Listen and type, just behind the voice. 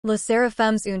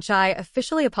SSERAFIM's Eunchae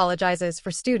officially apologizes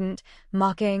for student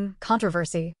mocking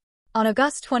controversy. On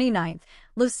August 29th,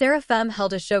 SSERAFIM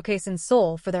held a showcase in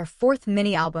Seoul for their fourth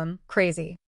mini-album,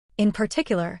 Crazy. In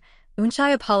particular,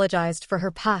 Eunchae apologized for her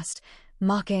past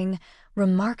mocking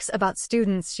remarks about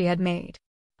students she had made.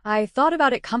 "I thought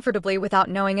about it comfortably without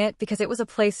knowing it because it was a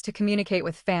place to communicate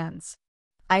with fans.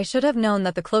 I should have known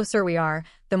that the closer we are,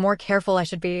 the more careful I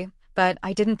should be, but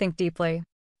I didn't think deeply.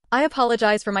 I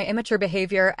apologize for my immature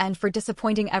behavior and for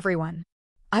disappointing everyone.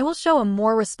 I will show a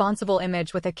more responsible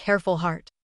image with a careful heart,"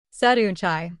 said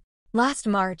Eunchae. Last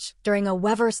March, during a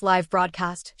Weverse live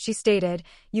broadcast, she stated,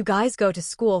 "You guys go to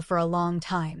school for a long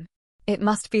time. It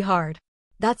must be hard."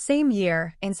 That same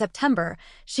year, in September,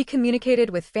 she communicated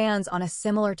with fans on a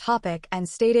similar topic and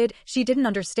stated she didn't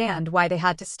understand why they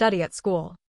had to study at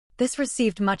school. This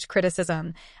received much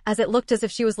criticism, as it looked as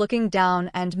if she was looking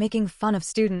down and making fun of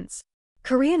students.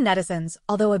 Korean netizens,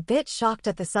 although a bit shocked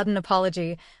at the sudden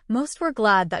apology, most were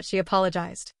glad that she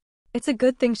apologized. It's a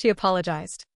good thing she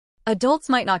apologized. Adults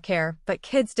might not care, but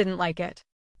kids didn't like it.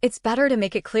 It's better to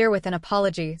make it clear with an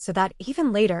apology so that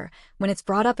even later, when it's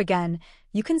brought up again,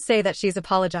 you can say that she's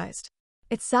apologized.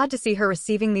 It's sad to see her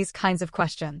receiving these kinds of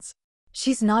questions.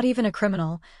 She's not even a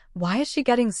criminal. Why is she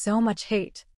getting so much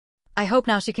hate? I hope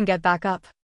now she can get back up.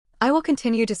 I will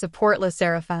continue to support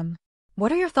SSERAFIM.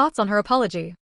 What are your thoughts on her apology?